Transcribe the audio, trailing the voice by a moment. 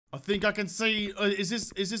I think I can see. Is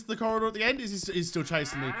this the corridor at the end? He's still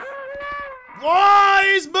chasing me. Oh,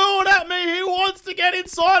 he's mooing at me. He wants to get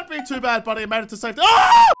inside me. Too bad, buddy. I made it to safety.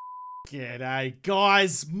 Oh! G'day,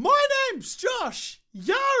 guys. My name's Josh.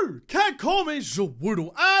 Yo, can't call me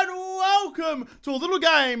JaWoodle. And welcome to a little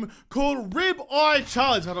game called Ribeye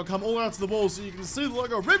Charlie. So I'll come all out to the wall so you can see the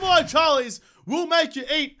logo. Ribeye Charlie's will make you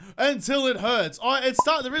eat until it hurts.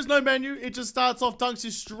 There is no menu. It just starts off, dunks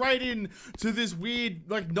you straight in to this weird,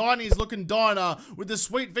 like 90s looking diner with the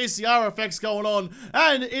sweet VCR effects going on.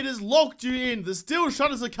 And it has locked you in. The steel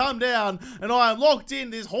shutters have come down and I am locked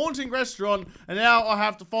in this haunting restaurant. And now I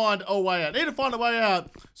have to find a way out. I need to find a way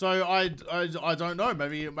out. So I don't know.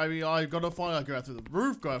 Maybe I gotta find, I go out through the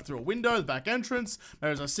roof, go out through a window, the back entrance.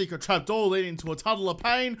 There's a secret trap door leading to a tunnel of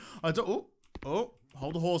pain. Oh,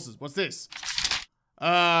 hold the horses. What's this?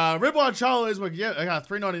 Ribeye Charlie is like, yeah, I got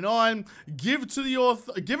 $3.99. Give it to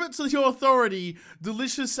the authority.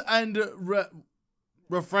 Delicious and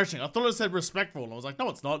refreshing. I thought it said respectful, and I was like, no,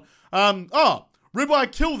 it's not.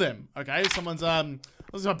 Ribeye, kill them. Okay, someone's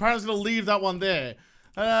my parents gonna leave that one there.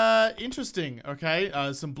 Interesting. Okay,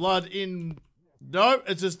 some blood in. No,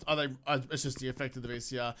 it's just it's just the effect of the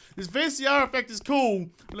VCR. This VCR effect is cool,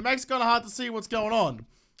 but it makes it kind of hard to see what's going on.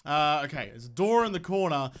 Okay, there's a door in the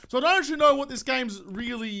corner. So I don't actually know what this game's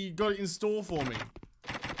really got in store for me.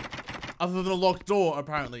 Other than a locked door,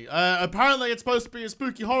 apparently. Apparently it's supposed to be a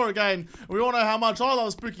spooky horror game. We all know how much I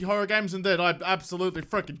love spooky horror games, and that I absolutely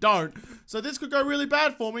freaking don't. So this could go really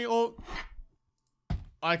bad for me, or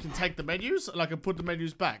I can take the menus, and I can put the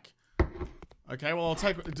menus back. Okay, well I'll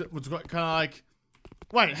take, can I like...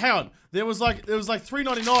 Wait, hang on. There was like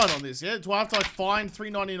 $3.99 on this, yeah? Do I have to like find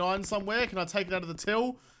 $3.99 somewhere? Can I take it out of the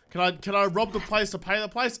till? Can I rob the place to pay the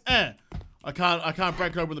place? I can't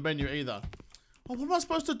break open the menu either. Well, what am I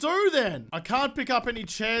supposed to do then? I can't pick up any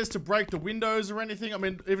chairs to break the windows or anything. I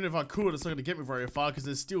mean, even if I could, it's not gonna get me very far because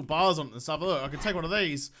there's steel bars on it and stuff. Look, I can take one of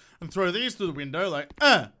these and throw these through the window, like,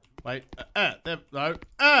 wait, no,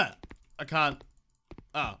 I can't.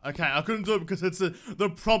 Oh, okay, I couldn't do it because it's the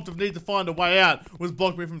prompt of need to find a way out was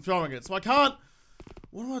blocking me from throwing it. So I can't,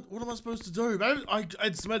 what am I supposed to do? Maybe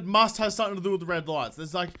it must have something to do with the red lights.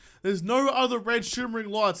 There's no other red shimmering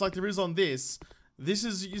lights like there is on this. This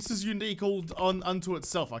is unique all unto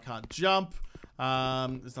itself. I can't jump.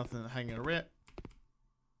 There's nothing hanging around.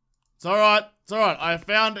 It's alright, I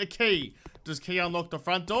found a key. Does key unlock the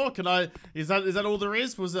front door? Is that all there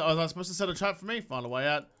is? Was I supposed to set a trap for me? Find a way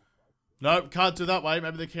out. Nope, can't do that way.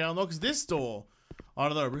 Maybe the key unlocks this door. I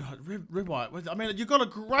don't know. Ribeye. I mean, you've got a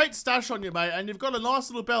great stash on you, mate, and you've got a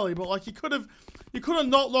nice little belly, but like you could have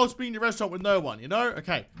not locked me in your restaurant with no one, you know?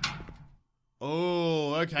 Okay.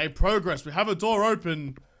 Oh, okay. Progress. We have a door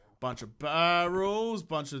open. Bunch of barrels.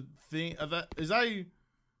 Bunch of things. Are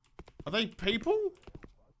they people?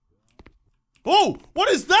 Oh, what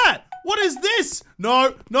is that? What is this?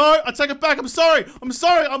 No, I take it back. I'm sorry.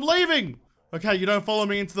 I'm leaving. Okay, you don't follow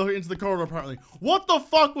me into the corridor, apparently. What the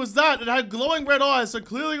fuck was that? It had glowing red eyes, so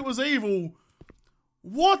clearly it was evil.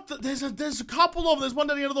 What the, there's a couple of them. There's one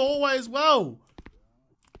down the end of the hallway as well.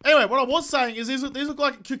 Anyway, what I was saying is these look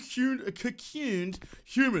like cocooned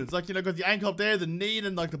humans. Like, you know, got the ankle up there, the knee,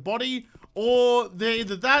 and like the body. Or they're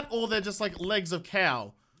either that, or they're just like legs of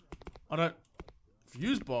cow.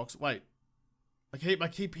 Fuse box? Wait. I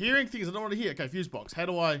keep hearing things I don't want to hear. Okay, fuse box. How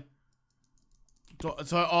do I...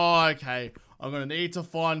 oh, okay. I'm gonna need to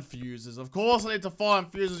find fuses. Of course I need to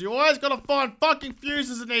find fuses. You always gotta find fucking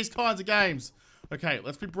fuses in these kinds of games. Okay,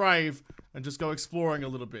 let's be brave and just go exploring a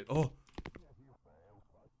little bit. Oh.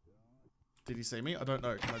 Did he see me? I don't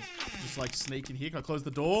know. Can I just like sneak in here? Can I close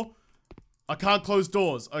the door? I can't close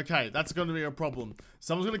doors. Okay, that's gonna be a problem.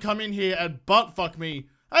 Someone's gonna come in here and butt fuck me.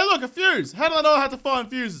 Hey look, a fuse! How do I know how to find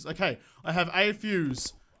fuses? Okay, I have a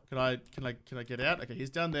fuse. Can I get out? Okay,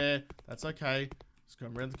 he's down there. That's okay. Just go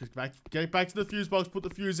around, get back to the fuse box, put the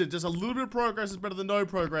fuse in. Just a little bit of progress is better than no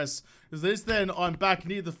progress. Because this then I'm back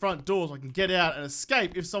near the front door so I can get out and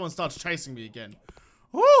escape if someone starts chasing me again.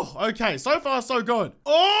 Oh, okay, so far so good.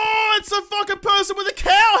 Oh, it's a fucking person with a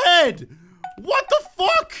cow head! What the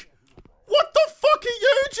fuck? What the fuck are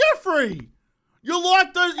you, Jeffrey? You're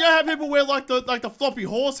like those, you know how people wear like the floppy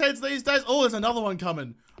horse heads these days? Oh, there's another one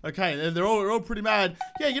coming. Okay, they're all pretty mad.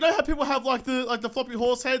 Yeah, you know how people have like the floppy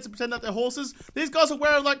horse heads and pretend that they're horses? These guys are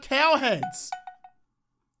wearing like cow heads.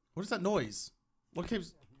 What is that noise? What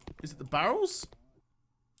keeps... Is it the barrels?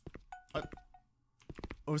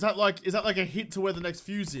 Or is that like a hint to where the next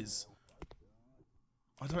fuse is?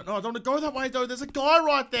 I don't know. I don't want to go that way though. There's a guy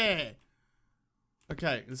right there.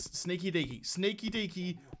 Okay, it's sneaky deaky. Sneaky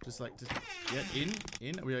deaky. Just get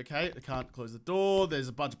in. Are we okay? I can't close the door. There's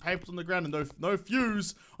a bunch of papers on the ground and no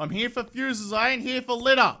fuse. I'm here for fuses. I ain't here for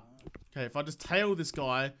litter. Okay, if I just tail this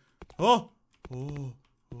guy. Oh,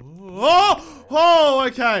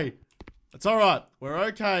 okay. It's alright. We're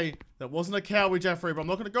okay. That wasn't a coward, Jeffrey, but I'm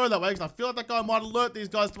not going to go that way because I feel like that guy might alert these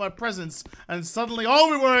guys to my presence and suddenly I'll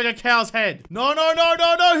be wearing a cow's head. No.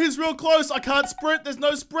 He's real close. I can't sprint. There's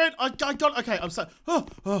no sprint. I got, okay, I'm so,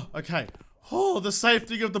 okay. Oh, the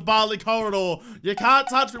safety of the barley corridor. You can't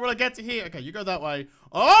touch me when I get to here. Okay, you go that way.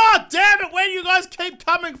 Oh, damn it. Where do you guys keep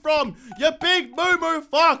coming from? You big moo-moo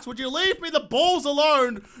fox. Would you leave me the balls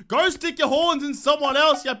alone? Go stick your horns in someone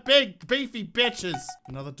else, you big beefy bitches.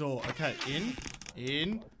 Another door. Okay,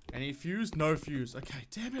 in. Any fuse? No fuse. Okay,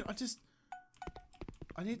 damn it.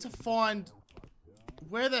 I need to find...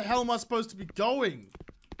 Where the hell am I supposed to be going?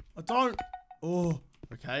 I don't... Oh,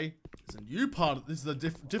 okay. There's a new part. This is a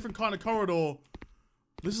different kind of corridor.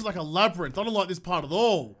 This is like a labyrinth. I don't like this part at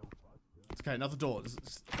all. Okay, another door.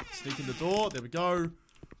 Just sneak in the door. There we go.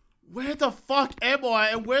 Where the fuck am I?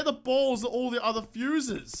 And where the balls are all the other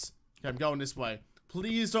fuses? Okay, I'm going this way.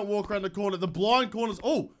 Please don't walk around the corner. The blind corners.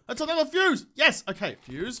 Oh, that's another fuse. Yes. Okay,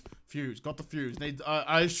 fuse. Got the fuse.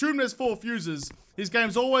 I assume there's 4 fuses. These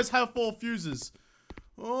games always have 4 fuses.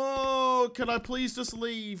 Oh, can I please just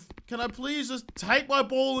leave? Can I please just take my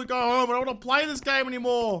ball and go home? I don't want to play this game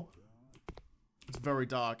anymore. It's very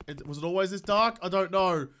dark. Was it always this dark? I don't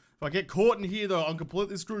know. If I get caught in here, though, I'm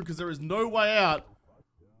completely screwed because there is no way out.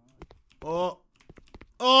 Oh,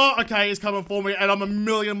 okay, he's coming for me, and I'm a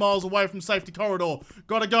million miles away from safety corridor.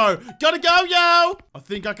 Gotta go, yo! I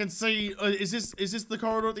think I can see. Is this the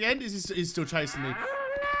corridor at the end? He's still chasing me.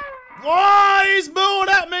 Oh, he's mooing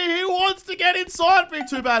at me. He wants to get inside me.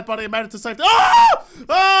 Too bad, buddy. I made it to safety. Oh,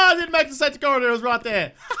 I didn't make the safety corridor. It was right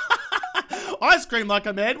there. I scream like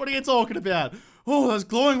a man. What are you talking about? Oh, those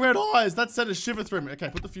glowing red eyes. That sent a shiver through me. Okay,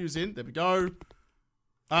 put the fuse in. There we go.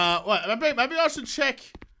 Wait, maybe I should check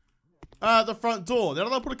the front door.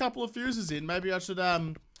 Then I'll put a couple of fuses in. Maybe I should,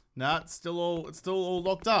 nah, it's still all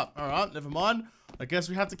locked up. Alright, never mind. I guess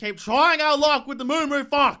we have to keep trying our luck with the moo-moo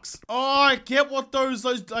fox. Oh, I get what those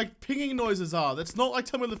like pinging noises are. That's not like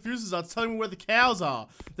telling me where the fuses are. It's telling me where the cows are.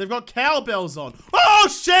 They've got cowbells on. Oh,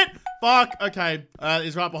 shit! Fuck. Okay,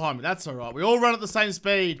 he's right behind me. That's alright. We all run at the same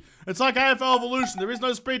speed. It's like AFL Evolution. There is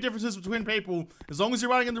no speed differences between people. As long as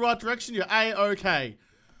you're running in the right direction, you're A-okay.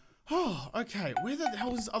 Oh, okay. Where the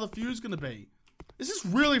hell is this other fuse gonna be? This is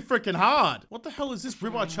really freaking hard. What the hell is this?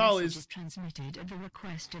 Ribeye Charlie is transmitted at the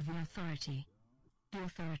request of the authority. The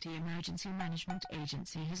Authority Emergency Management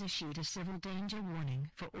Agency has issued a civil danger warning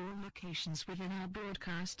for all locations within our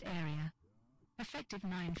broadcast area. Effective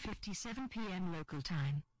 9:57 p.m. local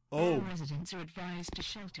time. Oh. All residents are advised to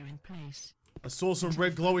shelter in place. I saw some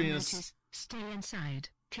red glowiness. Stay inside,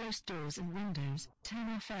 close doors and windows, turn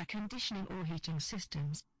off air conditioning or heating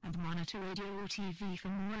systems, and monitor radio or TV for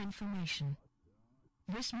more information.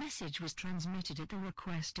 This message was transmitted at the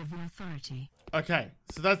request of the authority. Okay,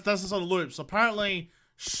 so that's just on a loop. So apparently,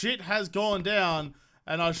 shit has gone down,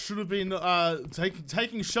 and I should have been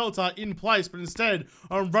taking shelter in place, but instead,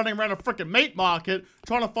 I'm running around a freaking meat market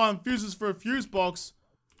trying to find fuses for a fuse box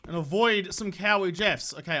and avoid some cowy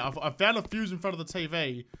Jeffs. Okay, I've found a fuse in front of the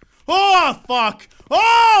TV. Oh, fuck!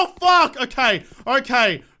 Oh, fuck! Okay.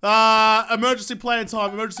 Emergency plan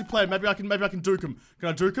time. Emergency plan. Maybe I can duke him. Can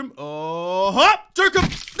I duke him? Oh, hop! Duke him!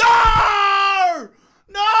 No!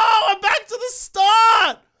 No! I'm back to the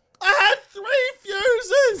start! I had 3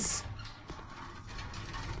 fuses!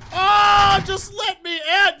 Oh, just let me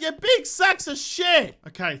out, you big sacks of shit!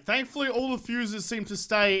 Okay, thankfully all the fuses seem to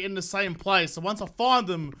stay in the same place. So once I find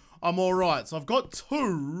them, I'm alright. So I've got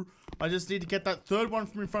 2. I just need to get that 3rd one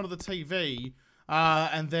from in front of the TV,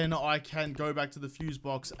 and then I can go back to the fuse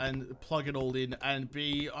box and plug it all in and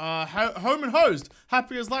be home and hosed.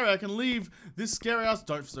 Happy as Larry. I can leave this scary house.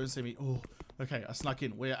 Don't see me. Oh, okay. I snuck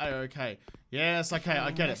in. We're A-okay. Yes, okay. I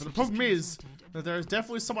get it. But the problem is that there is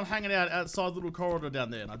definitely someone hanging out outside the little corridor down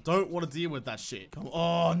there, and I don't want to deal with that shit.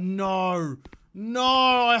 Oh no. No,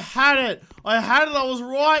 I had it. I was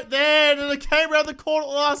right there, and then it came around the corner at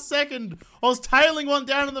the last second. I was tailing one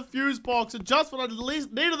down in the fuse box, and just when I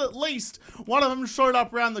needed at least, one of them showed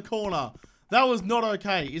up around the corner. That was not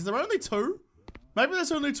okay. Is there only 2? Maybe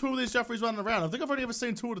there's only 2 of these Jeffreys running around. I think I've only ever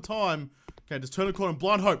seen 2 at a time. Okay, just turn the corner and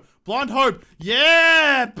blind hope. Blind hope.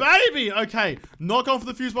 Yeah, baby. Okay, not going for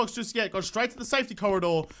the fuse box just yet. Got straight to the safety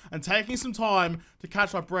corridor and taking some time to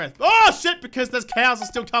catch my breath. Oh, shit, because there's cows are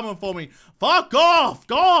still coming for me. Fuck off.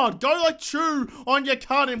 God, go like chew on your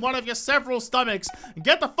cunt in one of your several stomachs and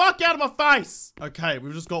get the fuck out of my face. Okay,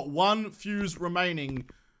 we've just got one fuse remaining.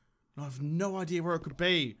 I have no idea where it could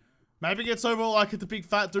be. Maybe it gets over like at the big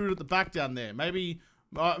fat dude at the back down there. Maybe...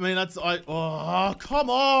 I mean, oh, come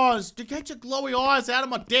on. Just get your glowy eyes out of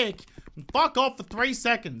my dick. And fuck off for 3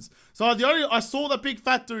 seconds. So I saw that big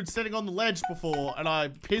fat dude sitting on the ledge before, and I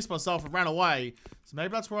pissed myself and ran away. So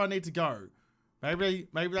maybe that's where I need to go. Maybe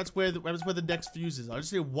that's where the next fuse is. I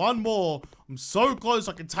just need one more. I'm so close.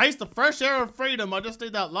 I can taste the fresh air of freedom. I just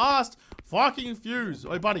need that last fucking fuse.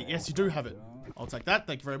 Oh, buddy. Yes, you do have it. I'll take that.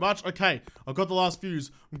 Thank you very much. Okay, I've got the last fuse.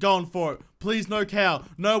 I'm going for it. Please, no cow.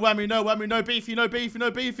 No whammy, no whammy, no beefy, no beefy, no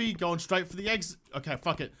beefy. Going straight for the eggs. Okay,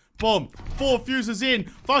 fuck it. Boom. 4 fuses in.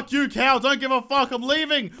 Fuck you, cow. Don't give a fuck. I'm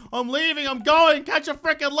leaving. I'm leaving. I'm going. Catch you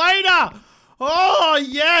frickin' later. Oh,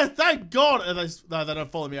 yeah. Thank God. No, they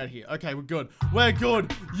don't follow me out here. Okay, we're good. We're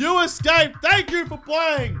good. You escaped. Thank you for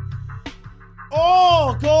playing.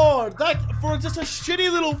 Oh, God. That, for just a shitty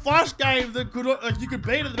little flash game that you could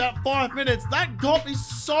beat in about 5 minutes, that got me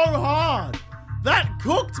so hard. That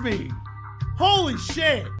cooked me. Holy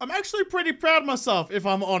shit. I'm actually pretty proud of myself, if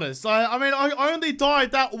I'm honest. I mean, I only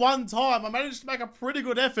died that one time. I managed to make a pretty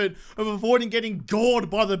good effort of avoiding getting gored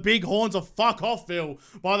by the big horns of fuck off, Phil,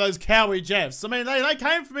 by those cowy Jeffs. I mean, they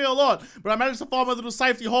came for me a lot, but I managed to find my little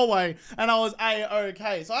safety hallway, and I was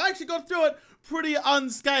A-okay. So I actually got through it pretty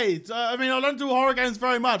unscathed. I mean, I don't do horror games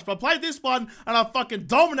very much, but I played this one and I fucking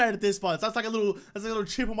dominated this one. So that's like a little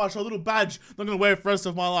chip on my shoulder, a little badge I'm gonna wear for the rest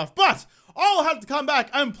of my life. But I'll have to come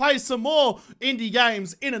back and play some more indie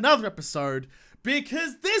games in another episode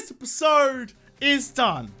because this episode is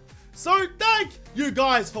done. So thank you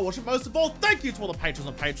guys for watching. Most of all, thank you to all the patrons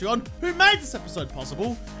on Patreon who made this episode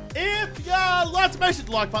possible. If you like to make sure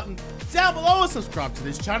the like button down below and subscribe to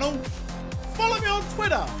this channel. Follow me on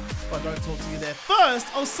Twitter. If I don't talk to you there first,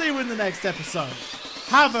 I'll see you in the next episode.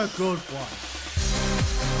 Have a good one.